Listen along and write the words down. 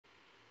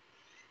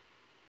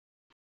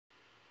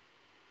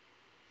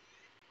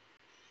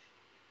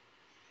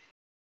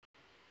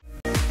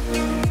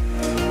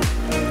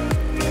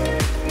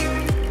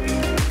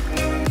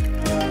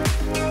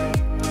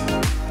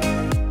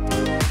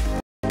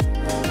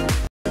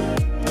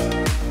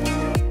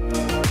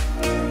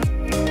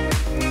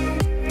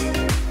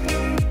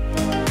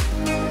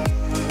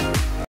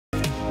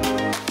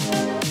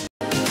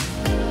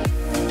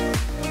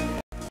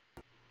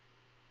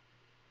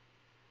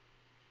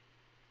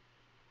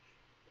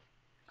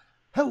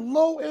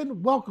Hello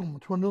and welcome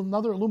to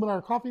another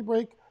Luminar Coffee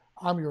Break.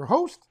 I'm your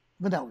host,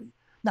 Vanelli.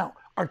 Now,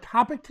 our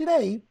topic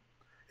today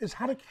is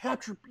how to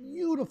capture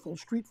beautiful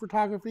street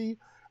photography,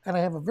 and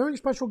I have a very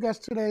special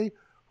guest today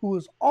who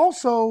is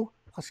also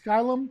a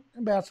Skylum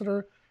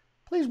ambassador.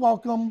 Please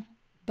welcome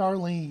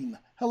Darlene.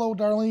 Hello,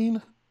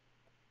 Darlene.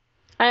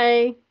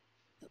 Hi.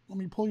 Let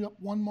me pull you up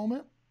one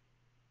moment.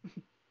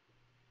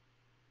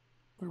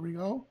 There we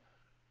go.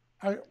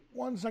 All right,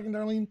 1 second,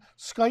 Darlene.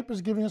 Skype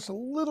is giving us a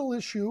little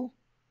issue.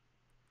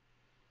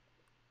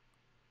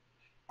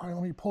 All right,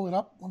 let me pull it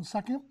up 1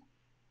 second.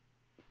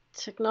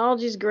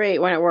 Technology's great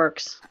when it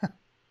works.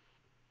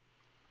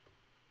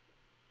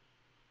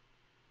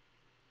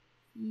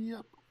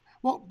 Yep.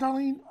 Well,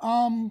 Darlene,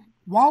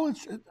 while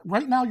it's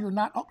right now, you're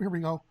not. Oh, here we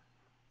go.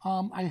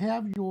 I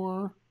have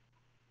your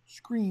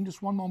screen.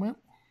 Just one moment.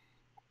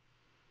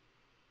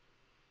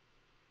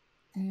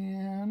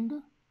 And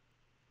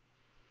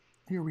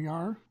here we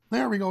are.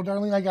 There we go,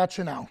 Darlene. I got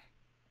you now.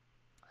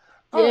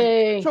 All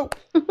Yay. right. So,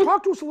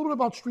 talk to us a little bit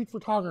about street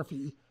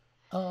photography.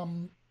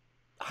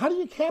 How do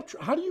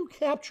you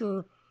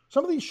capture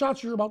some of these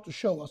shots you're about to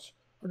show us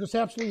are just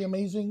absolutely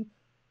amazing,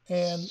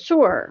 and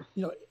Sure.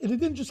 it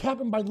didn't just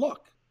happen by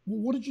luck.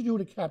 What did you do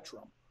to capture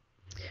them?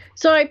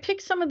 So I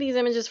picked some of these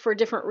images for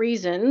different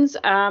reasons.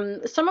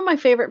 Some of my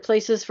favorite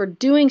places for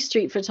doing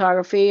street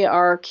photography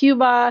are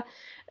Cuba,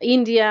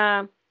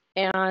 India,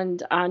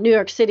 and New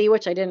York City,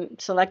 which I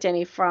didn't select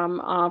any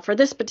from for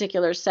this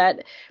particular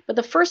set. But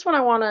the first one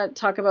I want to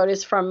talk about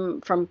is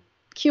from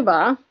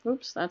Cuba.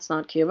 Oops, that's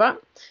not Cuba.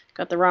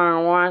 Got the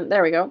wrong one.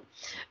 There we go.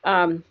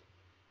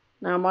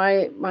 Now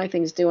my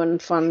thing's doing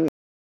fun.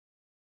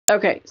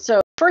 Okay, so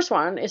first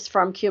one is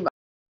from Cuba.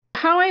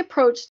 How I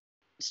approached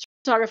street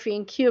photography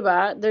in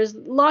Cuba, there's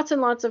lots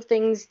and lots of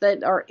things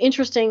that are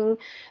interesting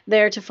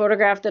there to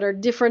photograph that are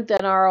different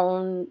than our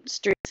own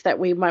streets that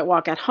we might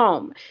walk at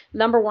home.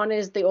 Number one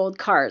is the old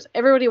cars.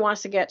 Everybody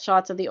wants to get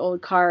shots of the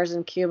old cars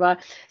in Cuba.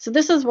 So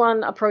this is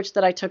one approach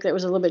that I took that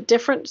was a little bit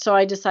different. So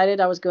I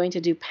decided I was going to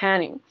do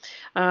panning.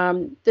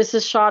 This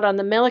is shot on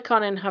the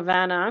Malecon in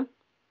Havana,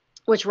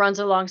 which runs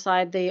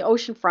alongside the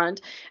ocean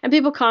front, and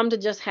people come to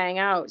just hang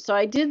out. So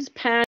I did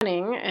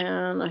panning,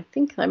 and I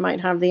think I might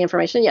have the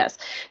information. Yes.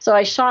 So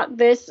I shot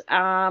this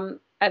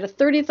at a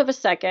 30th of a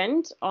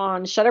second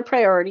on shutter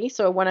priority.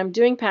 So when I'm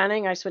doing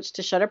panning, I switch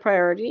to shutter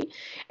priority,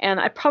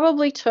 and I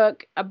probably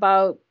took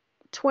about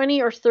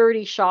 20 or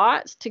 30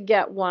 shots to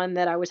get one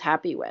that I was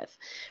happy with,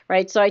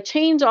 right? So I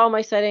change all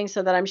my settings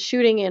so that I'm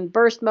shooting in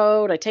burst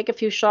mode. I take a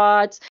few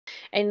shots.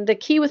 And the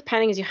key with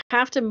panning is you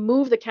have to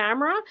move the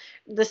camera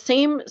the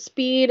same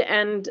speed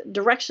and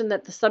direction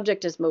that the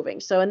subject is moving.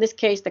 So in this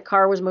case, the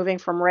car was moving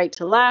from right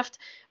to left.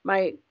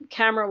 My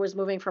camera was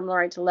moving from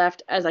right to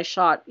left as I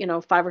shot,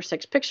 5 or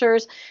 6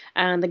 pictures.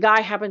 And the guy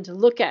happened to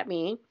look at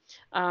me,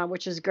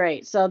 which is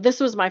great. So this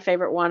was my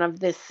favorite one of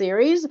this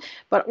series.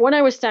 But when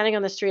I was standing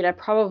on the street, I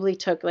probably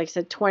took, like I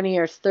said, 20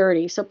 or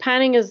 30. So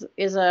panning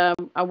is a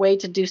way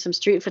to do some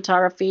street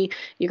photography.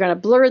 You're going to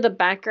blur the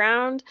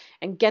background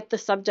and get the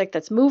subject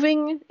that's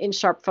moving in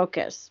sharp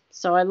focus.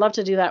 So I love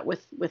to do that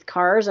with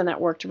cars, and that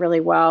worked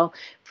really well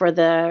for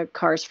the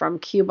cars from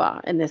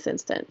Cuba in this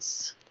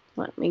instance.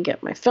 Let me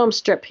get my film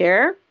strip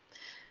here.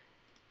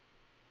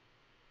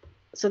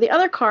 So the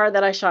other car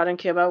that I shot in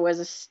Cuba was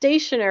a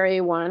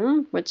stationary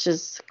one, which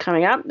is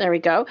coming up. There we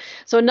go.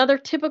 So another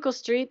typical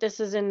street.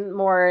 This is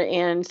more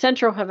in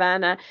central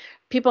Havana.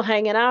 People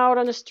hanging out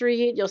on the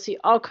street. You'll see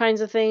all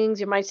kinds of things.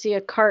 You might see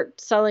a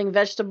cart selling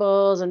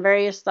vegetables and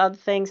various other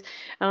things.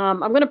 I'm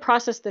going to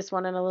process this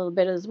one in a little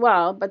bit as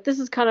well, but this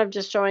is kind of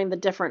just showing the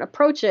different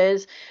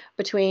approaches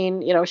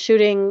between,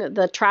 shooting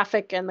the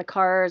traffic and the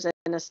cars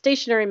in a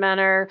stationary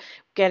manner,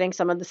 getting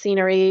some of the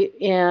scenery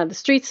in the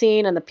street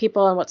scene and the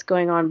people and what's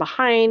going on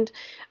behind.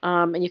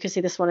 And you can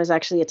see this one is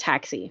actually a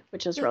taxi,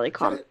 which is really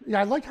common. Yeah,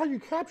 I like how you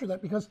capture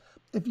that, because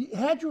if you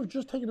had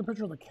just taken a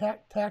picture of the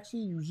taxi,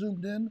 you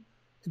zoomed in,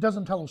 it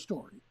doesn't tell a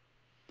story.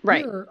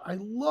 Right. Here, I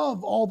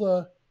love all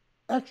the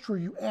extra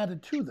you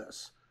added to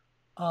this.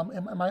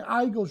 And my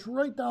eye goes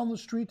right down the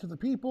street to the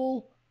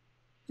people,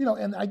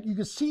 and you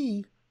can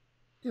see,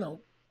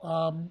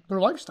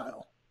 their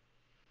lifestyle.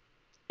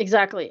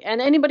 Exactly. And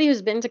anybody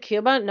who's been to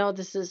Cuba know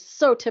this is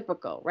so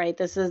typical, right?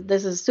 This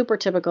is super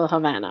typical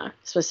Havana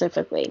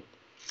specifically.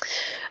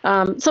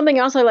 Something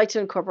else I like to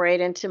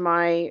incorporate into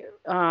my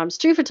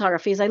street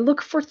photography is I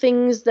look for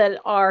things that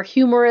are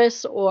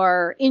humorous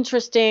or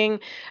interesting,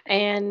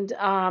 and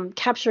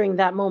capturing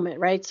that moment,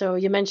 right? So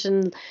you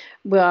mentioned,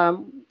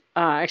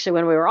 actually,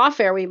 when we were off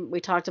air, we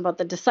talked about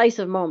the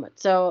decisive moment.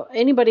 So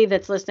anybody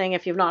that's listening,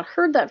 if you've not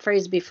heard that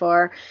phrase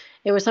before,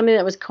 it was something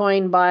that was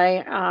coined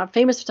by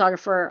famous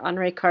photographer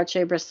Henri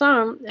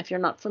Cartier-Bresson. If you're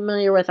not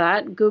familiar with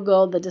that,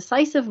 Google the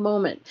decisive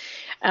moment.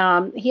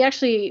 He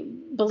actually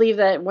believed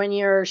that when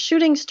you're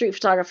shooting street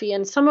photography,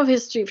 and some of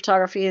his street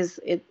photography is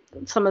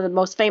some of the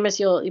most famous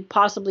you'll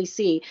possibly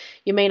see.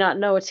 You may not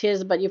know it's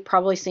his, but you've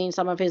probably seen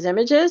some of his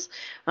images,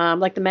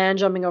 like the man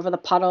jumping over the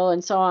puddle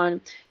and so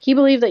on. He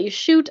believed that you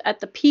shoot at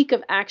the peak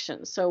of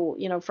action. So,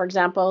 for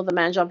example, the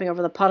man jumping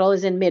over the puddle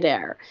is in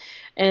midair.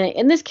 And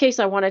in this case,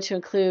 I wanted to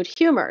include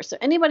humor. So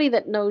anybody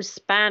that knows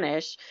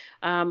Spanish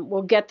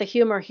will get the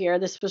humor here.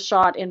 This was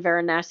shot in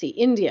Varanasi,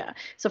 India.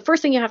 So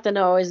first thing you have to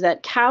know is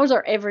that cows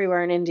are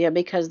everywhere in India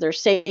because they're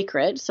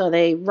sacred. So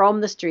they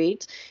roam the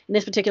streets. In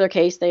this particular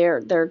case,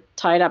 they're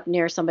tied up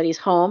near somebody's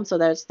home, so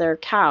that's their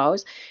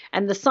cows.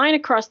 And the sign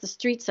across the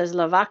street says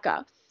La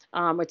Vaca.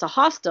 It's a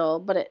hostel,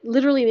 but it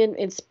literally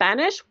in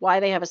Spanish,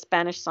 why they have a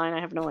Spanish sign, I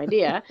have no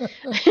idea,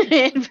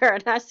 in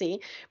Varanasi,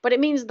 but it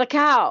means the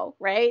cow,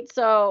 right?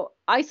 So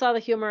I saw the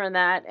humor in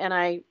that and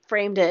I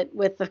framed it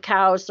with the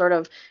cows sort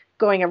of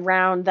going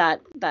around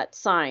that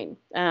sign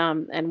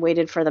and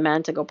waited for the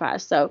man to go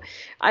past. So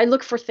I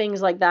look for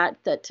things like that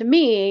that to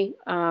me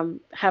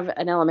have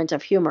an element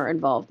of humor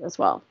involved as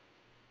well.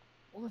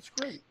 Well, that's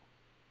great.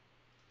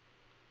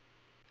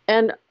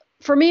 And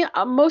for me,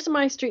 most of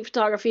my street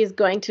photography is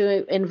going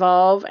to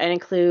involve and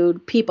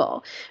include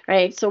people,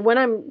 right? So when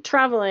I'm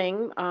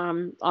traveling,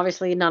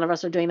 obviously none of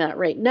us are doing that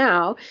right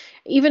now.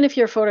 Even if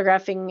you're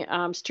photographing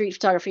street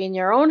photography in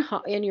your own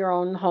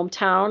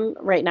hometown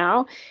right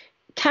now,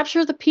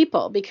 capture the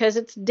people because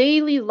it's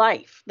daily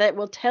life that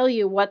will tell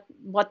you what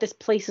this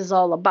place is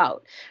all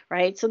about,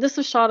 right? So this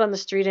was shot on the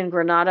street in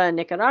Granada,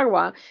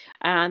 Nicaragua,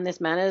 and this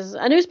man is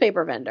a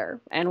newspaper vendor.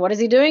 And what is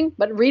he doing?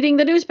 But reading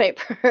the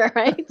newspaper,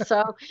 right?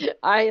 So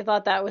I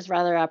thought that was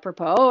rather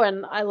apropos,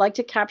 and I like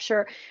to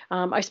capture.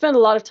 I spent a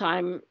lot of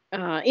time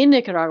in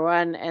Nicaragua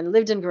and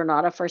lived in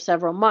Granada for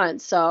several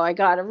months, so I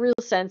got a real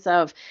sense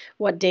of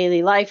what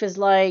daily life is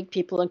like,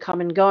 people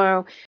come and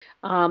go.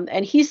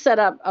 And he's set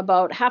up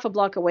about half a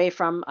block away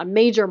from a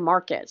major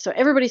market. So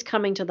everybody's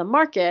coming to the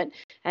market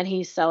and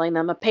he's selling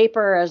them a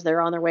paper as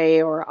they're on their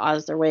way or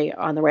as their way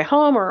on their way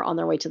home or on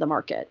their way to the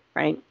market,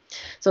 right?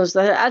 So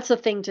that's the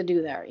thing to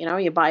do there. You know,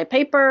 you buy a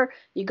paper,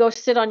 you go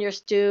sit on your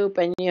stoop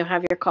and you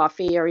have your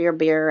coffee or your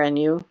beer and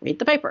you read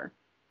the paper.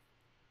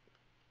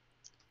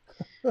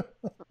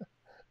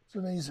 It's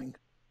amazing.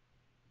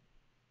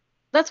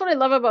 That's what I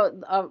love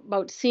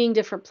about seeing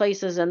different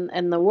places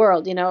in the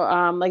world. You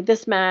know, like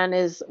this man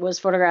was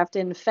photographed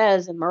in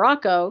Fez in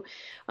Morocco,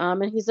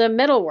 and he's a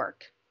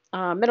metalworker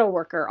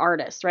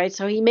artist, right?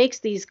 So he makes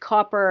these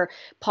copper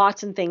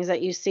pots and things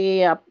that you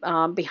see up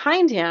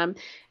behind him.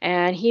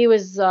 And he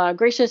was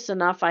gracious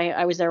enough.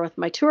 I was there with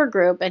my tour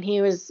group, and he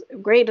was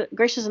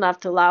gracious enough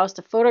to allow us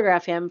to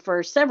photograph him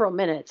for several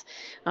minutes.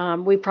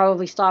 We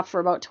probably stopped for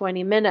about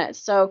 20 minutes.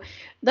 So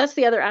that's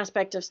the other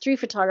aspect of street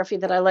photography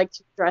that I like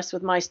to address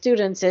with my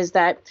students is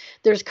that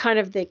there's kind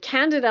of the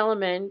candid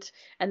element,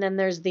 and then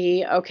there's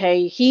the,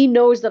 okay, he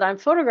knows that I'm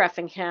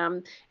photographing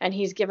him, and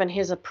he's given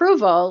his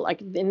approval,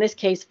 like in this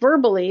case,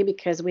 verbally,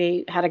 because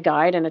we had a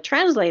guide and a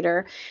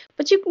translator,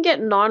 but you can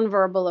get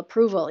nonverbal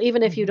approval,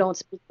 even if you don't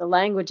speak the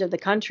language of the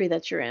country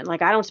that you're in.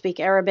 Like I don't speak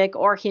Arabic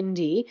or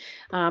Hindi.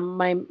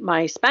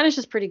 My Spanish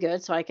is pretty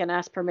good, so I can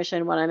ask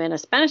permission when I'm in a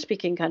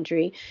Spanish-speaking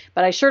country,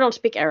 but I sure don't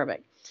speak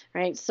Arabic,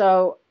 right?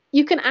 So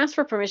you can ask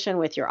for permission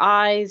with your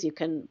eyes. You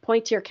can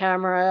point to your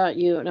camera.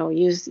 You know,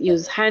 use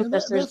hand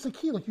gestures. That's the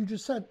key. Like you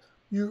just said,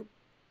 you're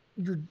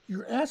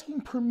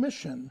asking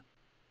permission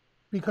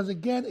because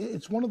again,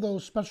 it's one of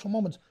those special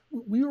moments.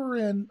 We were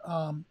in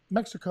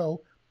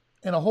Mexico,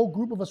 and a whole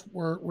group of us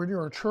were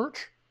near a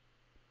church,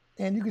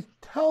 and you could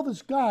tell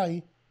this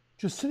guy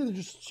just sitting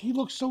there. He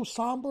looked so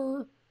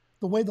somber.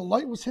 The way the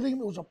light was hitting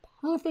him, it was a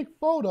perfect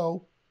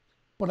photo.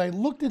 But I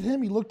looked at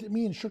him. He looked at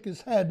me and shook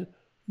his head.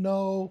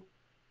 No.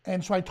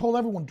 And so I told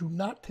everyone, do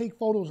not take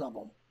photos of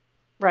him.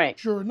 Right.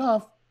 Sure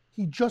enough,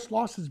 he just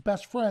lost his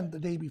best friend the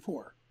day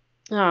before.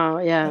 Oh,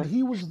 yeah. And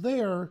he was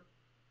there,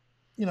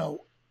 you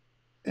know,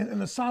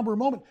 in a somber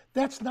moment.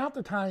 That's not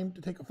the time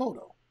to take a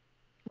photo.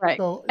 Right.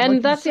 So, and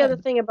like that's you the said,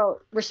 other thing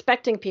about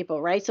respecting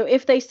people, right? So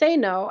if they say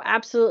no,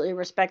 absolutely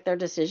respect their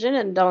decision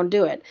and don't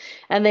do it.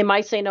 And they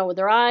might say no with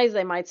their eyes,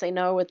 they might say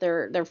no with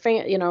their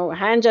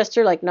hand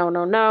gesture, like no,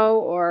 no, no,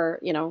 or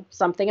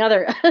something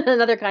other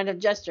another kind of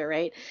gesture,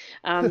 right?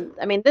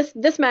 I mean,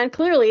 this man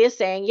clearly is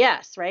saying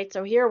yes, right?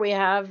 So here we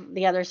have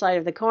the other side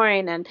of the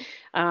coin. And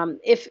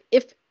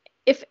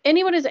if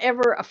anyone is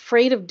ever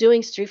afraid of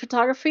doing street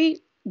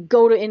photography,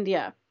 go to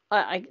India.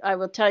 I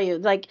will tell you,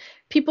 like,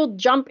 people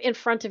jump in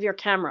front of your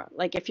camera.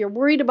 Like, if you're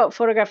worried about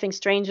photographing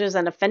strangers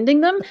and offending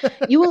them,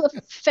 you will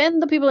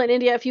offend the people in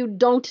India if you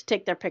don't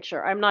take their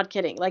picture. I'm not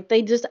kidding. Like,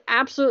 they just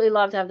absolutely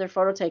love to have their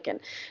photo taken.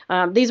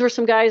 These were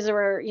some guys that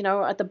were,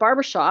 at the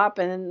barber shop,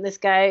 and this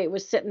guy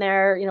was sitting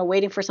there,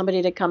 waiting for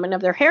somebody to come and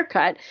have their hair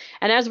cut.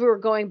 And as we were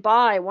going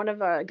by, one of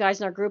the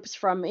guys in our group is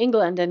from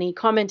England, and he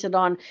commented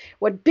on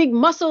what big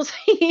muscles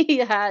he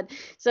had.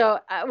 So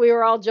we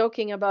were all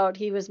joking about,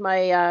 he was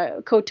my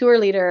co-tour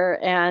leader,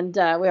 and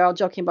we were all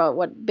joking about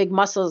what big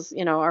muscles,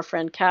 our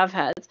friend Cav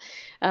has.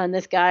 And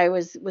this guy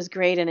was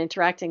great in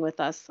interacting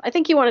with us. I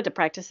think he wanted to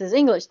practice his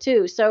English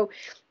too. So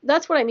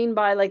that's what I mean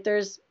by, like,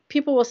 there's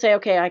people will say,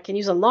 okay, I can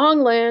use a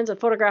long lens and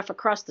photograph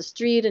across the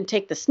street and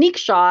take the sneak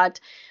shot.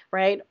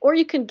 right? Or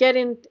you can get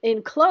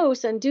in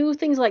close and do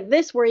things like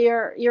this where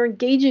you're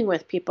engaging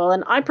with people.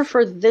 And I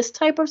prefer this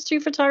type of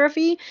street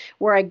photography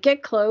where I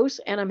get close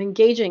and I'm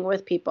engaging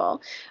with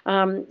people.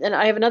 And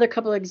I have another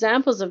couple of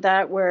examples of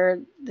that, where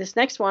this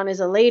next one is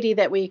a lady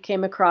that we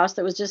came across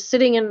that was just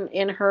sitting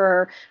in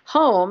her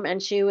home,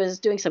 and she was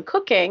doing some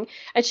cooking,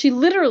 and she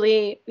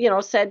literally,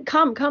 said,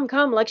 come, come,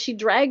 come. Like, she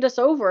dragged us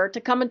over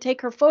to come and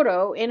take her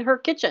photo in her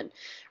kitchen.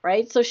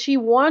 Right. So she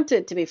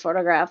wanted to be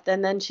photographed,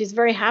 and then she's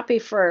very happy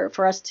for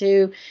us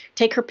to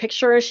take her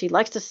picture. She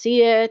likes to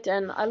see it.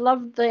 And I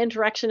love the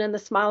interaction and the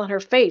smile on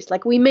her face.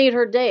 Like, we made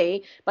her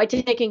day by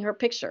taking her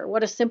picture.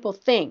 What a simple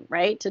thing,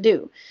 right, to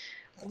do.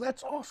 Well,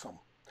 that's awesome.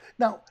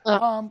 Now,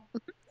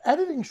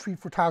 editing street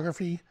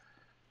photography,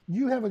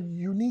 you have a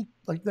unique,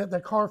 like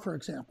that car, for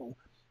example,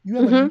 you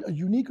have a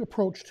unique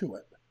approach to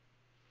it.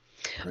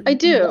 I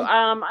do.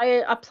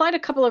 I applied a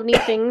couple of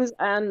neat things,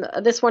 and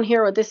this one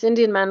here with this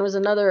Indian man was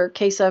another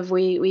case of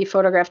we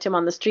photographed him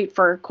on the street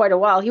for quite a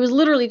while. He was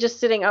literally just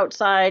sitting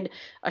outside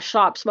a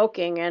shop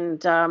smoking,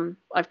 and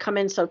I've come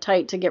in so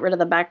tight to get rid of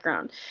the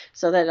background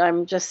so that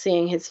I'm just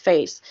seeing his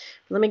face.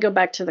 Let me go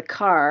back to the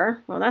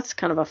car. Well, that's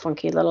kind of a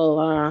funky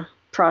little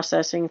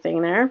processing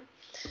thing there.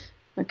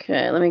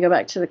 Okay, let me go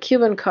back to the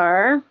Cuban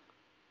car.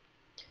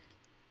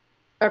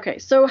 Okay,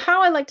 so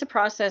how I like to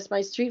process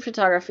my street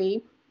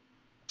photography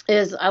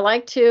is I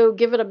like to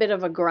give it a bit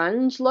of a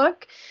grunge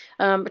look,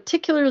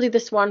 particularly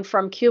this one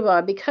from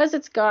Cuba, because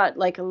it's got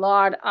like a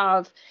lot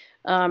of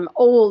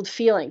old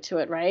feeling to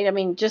it, right? I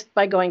mean, just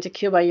by going to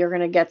Cuba, you're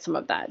going to get some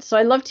of that. So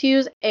I love to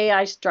use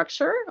AI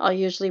structure. I'll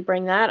usually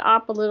bring that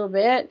up a little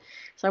bit.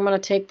 So I'm going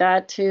to take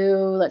that to,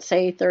 let's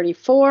say,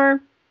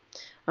 34.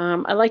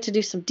 I like to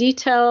do some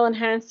detail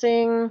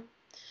enhancing.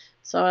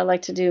 So I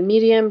like to do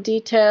medium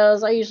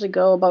details. I usually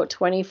go about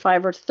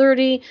 25 or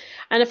 30.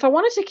 And if I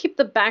wanted to keep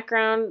the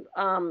background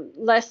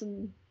less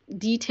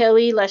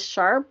detail-y, less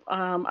sharp,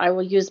 I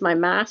will use my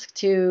mask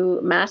to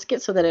mask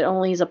it so that it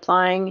only is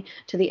applying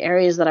to the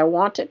areas that I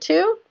want it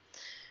to.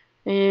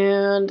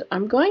 And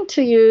I'm going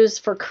to use,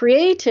 for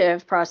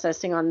creative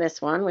processing on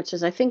this one, which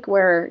is I think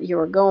where you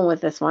were going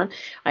with this one,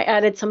 I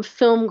added some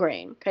film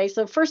grain. Okay,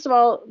 so first of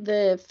all,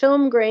 the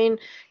film grain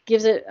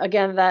gives it,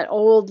 again, that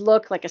old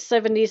look, like a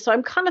 70s. So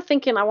I'm kind of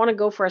thinking I want to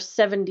go for a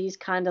 70s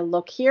kind of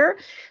look here.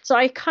 So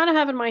I kind of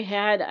have in my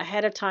head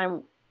ahead of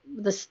time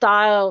the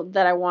style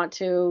that I want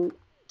to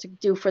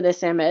do for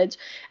this image.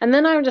 And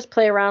then I would just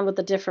play around with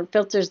the different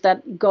filters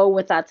that go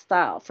with that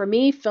style. For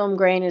me, film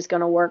grain is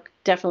going to work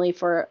definitely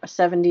for a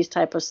 70s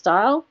type of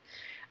style.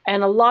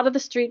 And a lot of the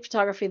street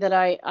photography that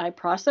I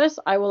process,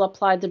 I will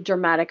apply the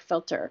dramatic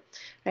filter,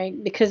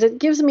 right? Because it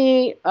gives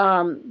me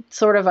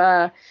sort of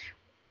a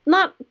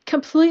not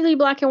completely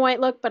black and white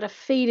look, but a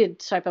faded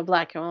type of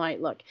black and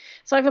white look.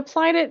 So I've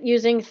applied it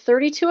using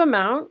 32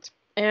 amount,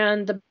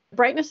 and the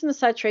brightness and the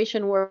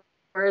saturation were,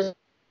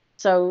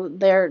 so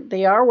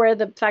they are where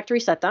the factory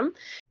set them,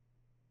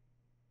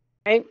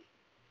 right?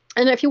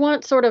 And if you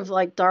want sort of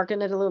like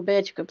darken it a little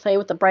bit, you can play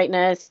with the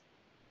brightness,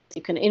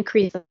 you can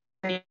increase the,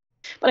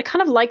 but I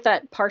kind of like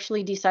that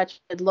partially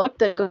desaturated look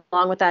that goes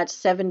along with that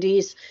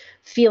 70s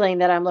feeling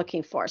that I'm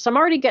looking for. So I'm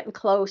already getting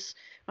close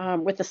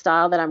with the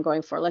style that I'm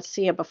going for. Let's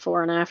see a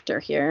before and after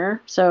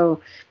here.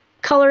 So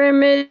color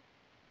image,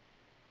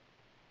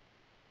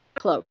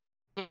 close.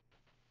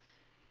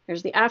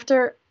 Here's the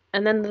after.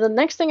 And then the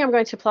next thing I'm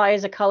going to apply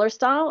is a color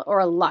style or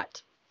a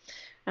LUT.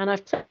 And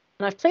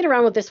I've played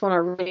around with this one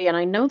already, and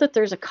I know that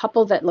there's a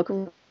couple that look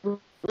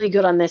really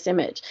good on this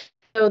image.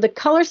 So the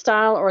color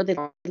style or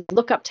the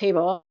lookup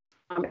table,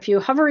 if you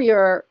hover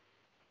your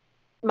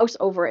mouse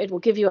over it, will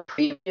give you a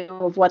preview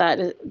of what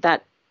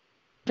that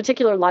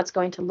particular LUT's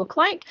going to look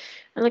like.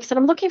 And like I said,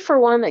 I'm looking for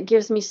one that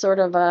gives me sort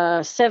of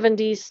a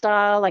 70s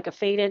style, like a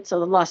faded. So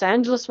the Los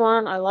Angeles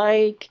one I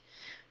like.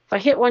 If I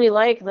hit one you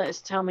like,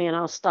 just tell me and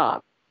I'll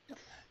stop.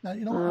 Now,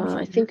 you know,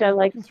 I think I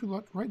like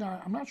through right now.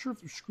 I'm not sure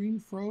if the screen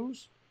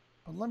froze,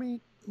 but let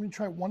me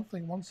try one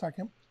thing. 1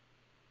 second.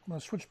 I'm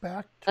going to switch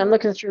back. I'm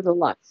looking through the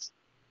LUTs.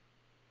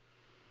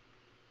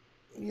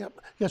 Yep.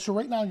 Yeah. So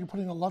right now you're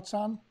putting the LUTs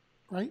on,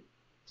 right?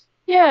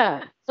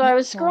 Yeah. So I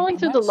was scrolling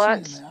through the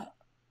LUTs.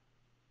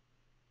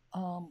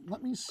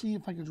 Let me see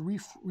if I could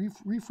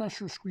refresh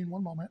your screen.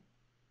 1 moment.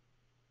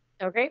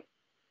 Okay.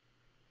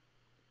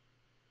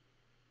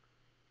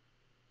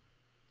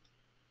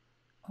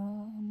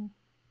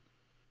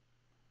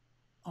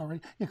 All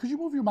right. Yeah, could you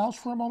move your mouse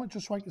for a moment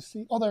just so I can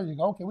see? Oh, there you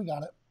go. Okay, we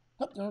got it.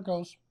 Yep, there it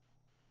goes.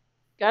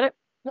 Got it?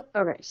 Yep.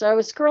 Okay, so I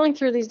was scrolling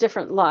through these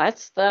different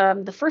LUTs.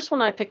 The first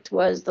one I picked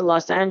was the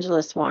Los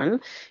Angeles one,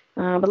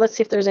 but let's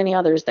see if there's any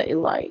others that you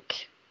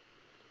like.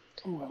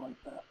 Oh, I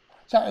like that.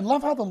 So I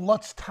love how the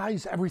LUTs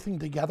ties everything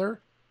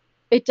together.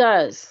 It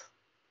does.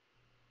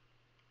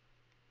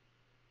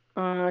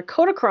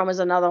 Kodachrome is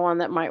another one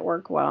that might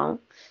work well.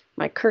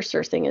 My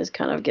cursor thing is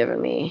kind of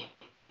giving me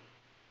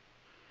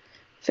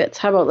fits.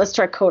 How about let's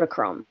try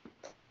Kodachrome.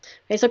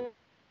 Okay, so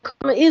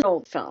Kodachrome is an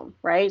old film,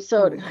 right?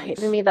 So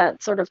giving me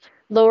that sort of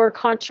lower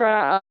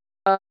contrast,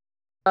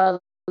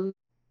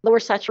 lower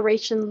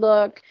saturation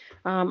look.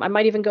 I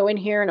might even go in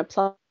here and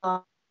apply.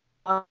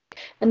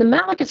 And the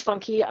matte look is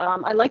funky.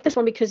 I like this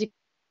one because you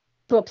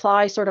to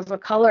apply sort of a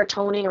color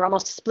toning or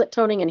almost split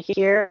toning in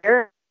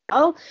here.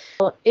 I'll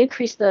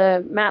increase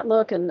the matte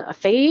look and a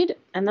fade,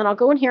 and then I'll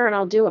go in here and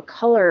I'll do a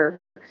color.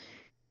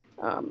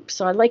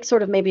 So I like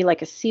sort of maybe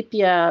like a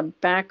sepia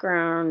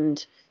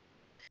background,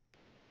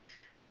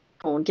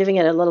 giving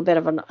it a little bit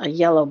of a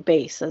yellow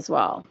base as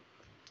well.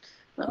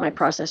 Let my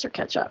processor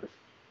catch up.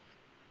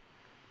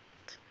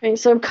 Okay,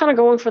 so I'm kind of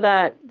going for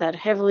that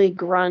heavily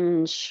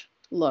grunge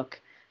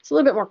look. It's a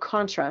little bit more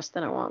contrast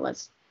than I want.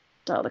 Let's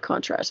dial the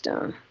contrast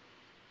down.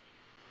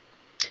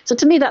 So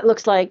to me, that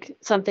looks like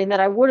something that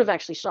I would have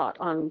actually shot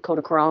on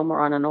Kodachrome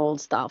or on an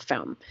old style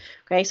film.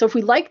 Okay, so if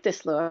we like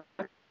this look,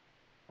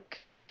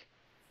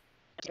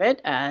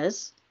 it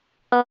as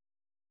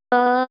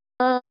so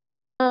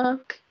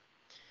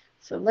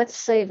let's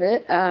save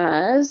it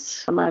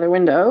as from either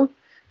window,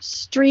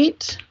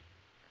 street.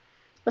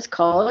 Let's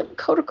call it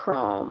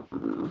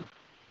Kodachrome.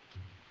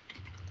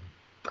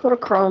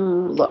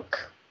 Kodachrome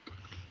look.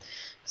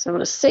 So I'm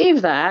going to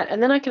save that,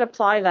 and then I can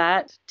apply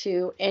that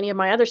to any of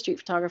my other street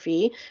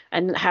photography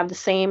and have the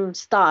same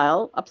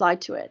style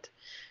applied to it.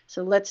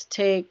 So let's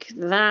take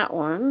that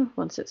one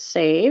once it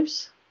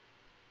saves.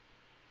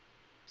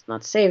 It's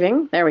not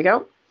saving. There we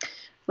go.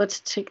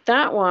 Let's take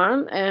that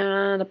one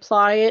and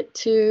apply it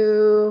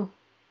to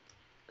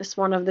this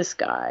one of this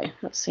guy.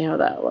 Let's see how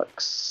that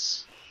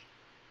looks.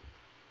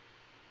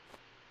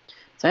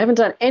 So I haven't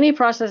done any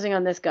processing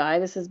on this guy.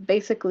 This is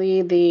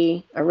basically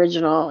the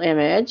original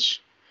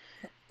image.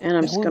 And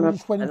I'm just going to... We're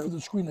just waiting for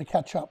the screen to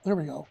catch up. There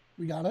we go.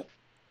 We got it.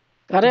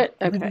 Got it?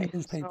 Okay. Reading the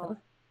newspaper. So,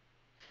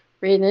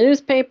 reading the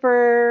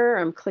newspaper.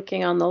 I'm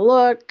clicking on the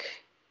look.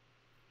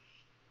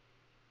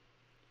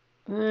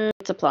 And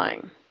it's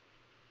applying.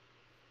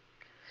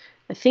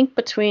 I think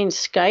between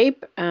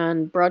Skype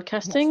and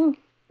broadcasting. Yes.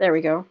 There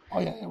we go.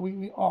 Oh, yeah.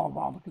 Oh,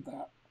 wow. Look at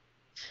that.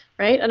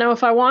 Right? And now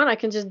if I want, I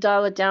can just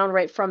dial it down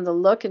right from the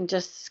look and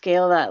just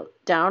scale that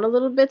down a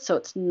little bit so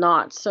it's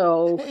not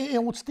so...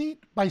 And what's neat,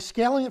 by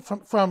scaling it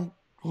from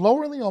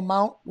lowering the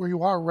amount where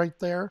you are right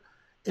there,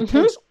 it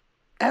takes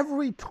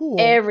every tool...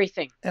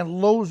 Everything.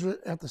 ...and lowers it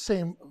at the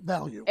same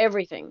value.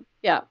 Everything.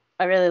 Yeah,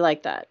 I really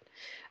like that.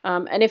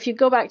 And if you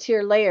go back to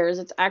your layers,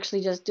 it's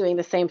actually just doing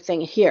the same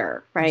thing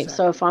here, right? Exactly.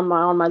 So if I'm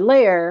on my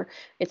layer,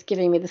 it's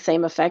giving me the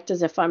same effect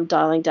as if I'm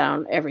dialing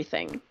down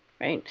everything,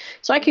 right?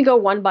 So I can go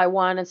one by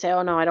one and say,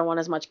 oh, no, I don't want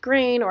as much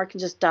grain, or I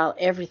can just dial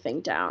everything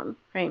down,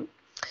 right?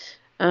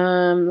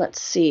 Let's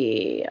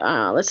see.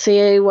 Let's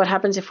see what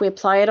happens if we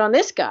apply it on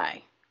this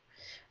guy.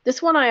 This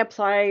one I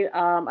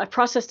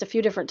processed a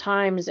few different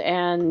times,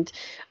 and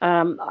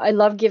I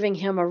love giving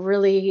him a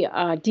really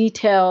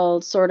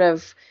detailed sort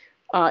of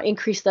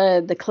increase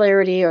the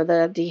clarity or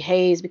the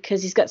haze,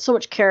 because he's got so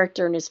much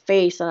character in his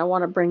face, and I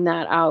want to bring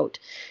that out.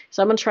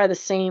 So I'm going to try the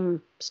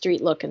same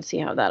street look and see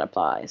how that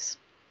applies.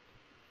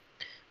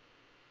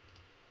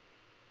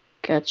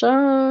 Catch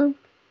up.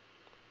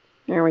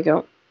 There we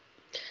go.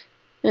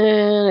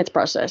 And it's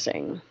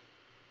processing.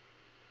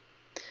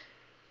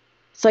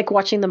 It's like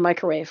watching the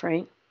microwave,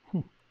 right?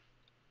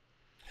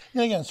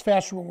 Yeah, again, it's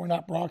faster when we're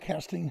not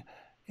broadcasting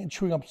and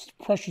chewing up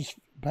precious...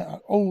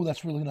 Oh,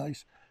 that's really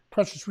nice.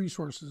 Precious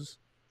resources.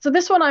 So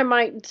this one I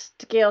might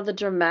scale the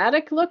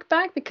dramatic look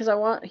back because I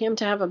want him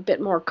to have a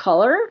bit more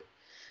color,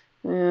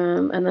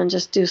 and then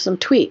just do some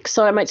tweaks.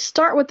 So I might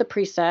start with the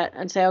preset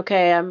and say,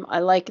 okay, I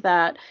like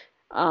that,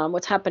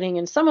 what's happening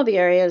in some of the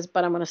areas,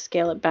 but I'm going to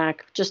scale it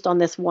back just on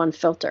this one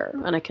filter,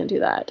 and I can do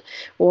that.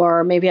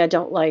 Or maybe I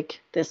don't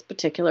like this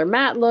particular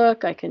matte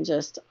look. I can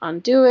just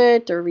undo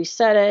it or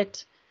reset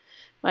it.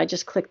 I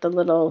just click the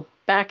little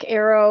back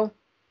arrow.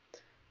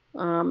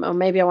 Or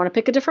maybe I want to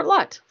pick a different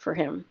LUT for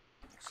him.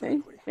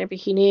 Okay. Maybe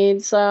he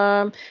needs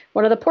one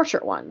of the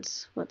portrait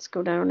ones. Let's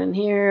go down in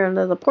here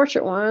under the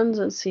portrait ones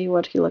and see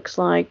what he looks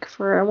like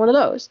for one of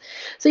those.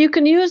 So you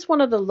can use one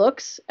of the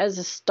looks as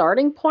a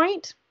starting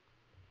point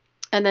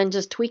and then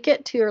just tweak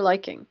it to your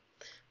liking.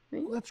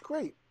 Right? Well, that's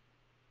great.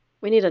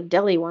 We need a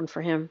deli one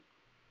for him.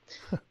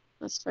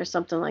 Let's try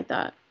something like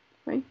that.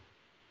 Right?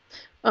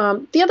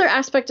 The other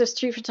aspect of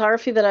street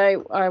photography that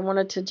I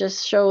wanted to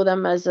just show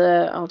them as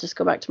I'll just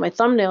go back to my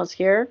thumbnails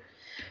here,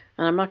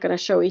 and I'm not going to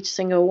show each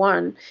single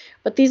one,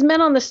 but these men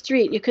on the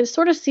street, you can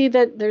sort of see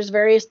that there's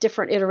various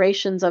different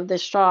iterations of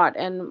this shot,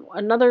 and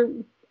another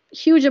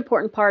huge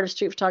important part of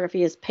street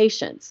photography is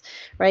patience,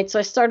 right? So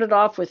I started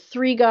off with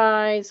 3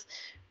 guys,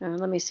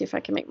 let me see if I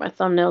can make my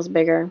thumbnails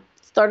bigger.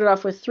 Started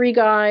off with 3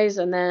 guys,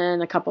 and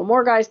then a couple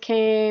more guys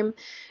came,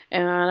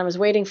 and I was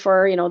waiting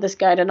for, this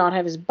guy to not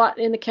have his butt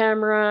in the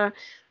camera.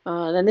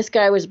 Then this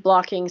guy was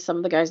blocking some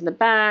of the guys in the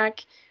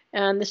back.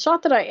 And the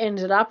shot that I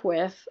ended up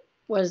with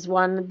was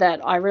one that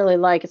I really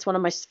like. It's one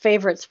of my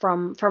favorites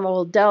from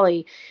Old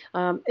Delhi.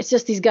 It's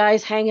just these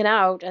guys hanging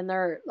out, and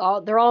they're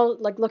all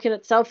like looking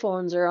at cell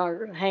phones or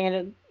are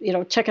hanging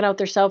at, checking out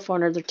their cell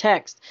phone or their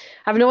text.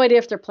 I have no idea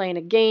if they're playing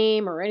a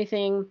game or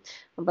anything,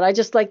 but I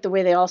just like the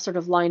way they all sort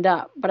of lined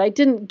up. But I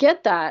didn't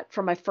get that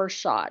for my first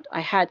shot. I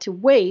had to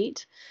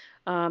wait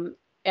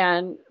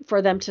and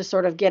for them to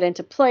sort of get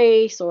into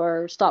place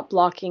or stop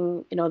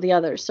blocking, the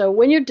others. So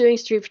when you're doing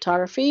street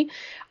photography,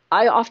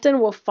 I often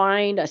will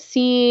find a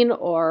scene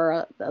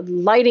or the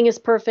lighting is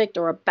perfect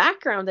or a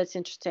background that's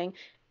interesting,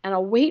 and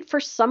I'll wait for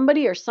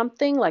somebody or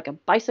something like a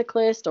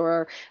bicyclist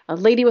or a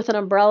lady with an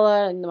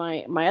umbrella in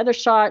my other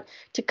shot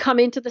to come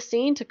into the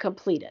scene to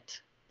complete it.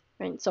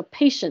 Right? So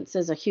patience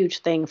is a huge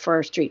thing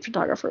for street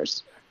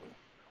photographers.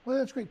 Well,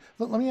 that's great.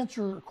 Let me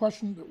answer a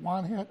question that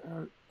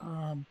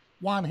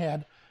Juan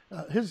had.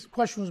 His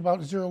question was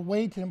about, is there a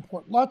way to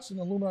import LUTs in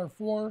the Luminar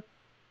 4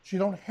 so you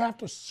don't have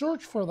to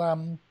search for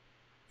them,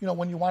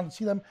 when you want to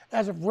see them?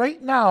 As of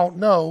right now,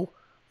 no.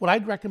 What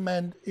I'd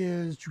recommend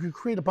is you could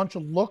create a bunch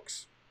of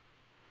looks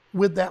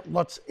with that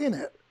LUTs in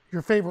it,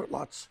 your favorite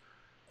LUTs,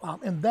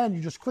 and then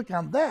you just click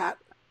on that,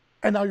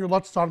 and now your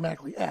LUTs is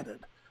automatically added.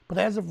 But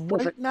as of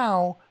right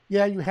now,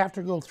 yeah, you have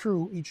to go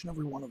through each and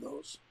every one of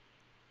those.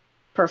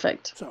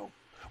 Perfect. So,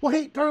 well,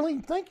 hey,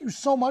 Darlene, thank you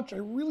so much. I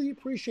really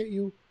appreciate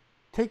you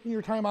taking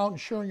your time out and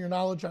sharing your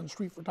knowledge on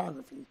street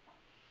photography.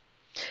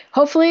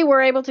 Hopefully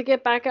we're able to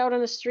get back out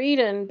on the street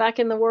and back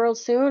in the world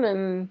soon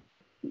and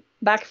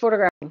back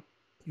photographing.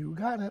 You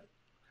got it.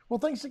 Well,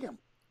 thanks again.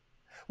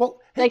 Well,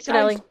 hey, Thanks,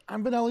 guys, Vanelli.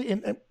 I'm Vanelli.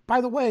 And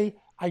by the way,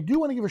 I do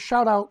want to give a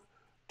shout out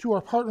to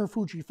our partner,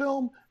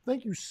 Fujifilm.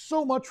 Thank you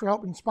so much for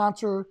helping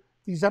sponsor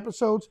these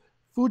episodes.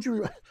 Fuji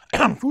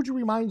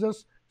reminds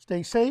us,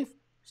 stay safe,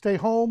 stay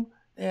home,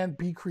 and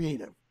be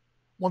creative.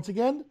 Once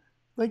again,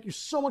 thank you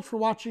so much for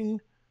watching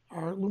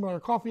our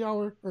Luminar Coffee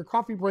Hour or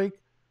Coffee Break.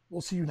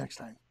 We'll see you next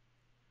time.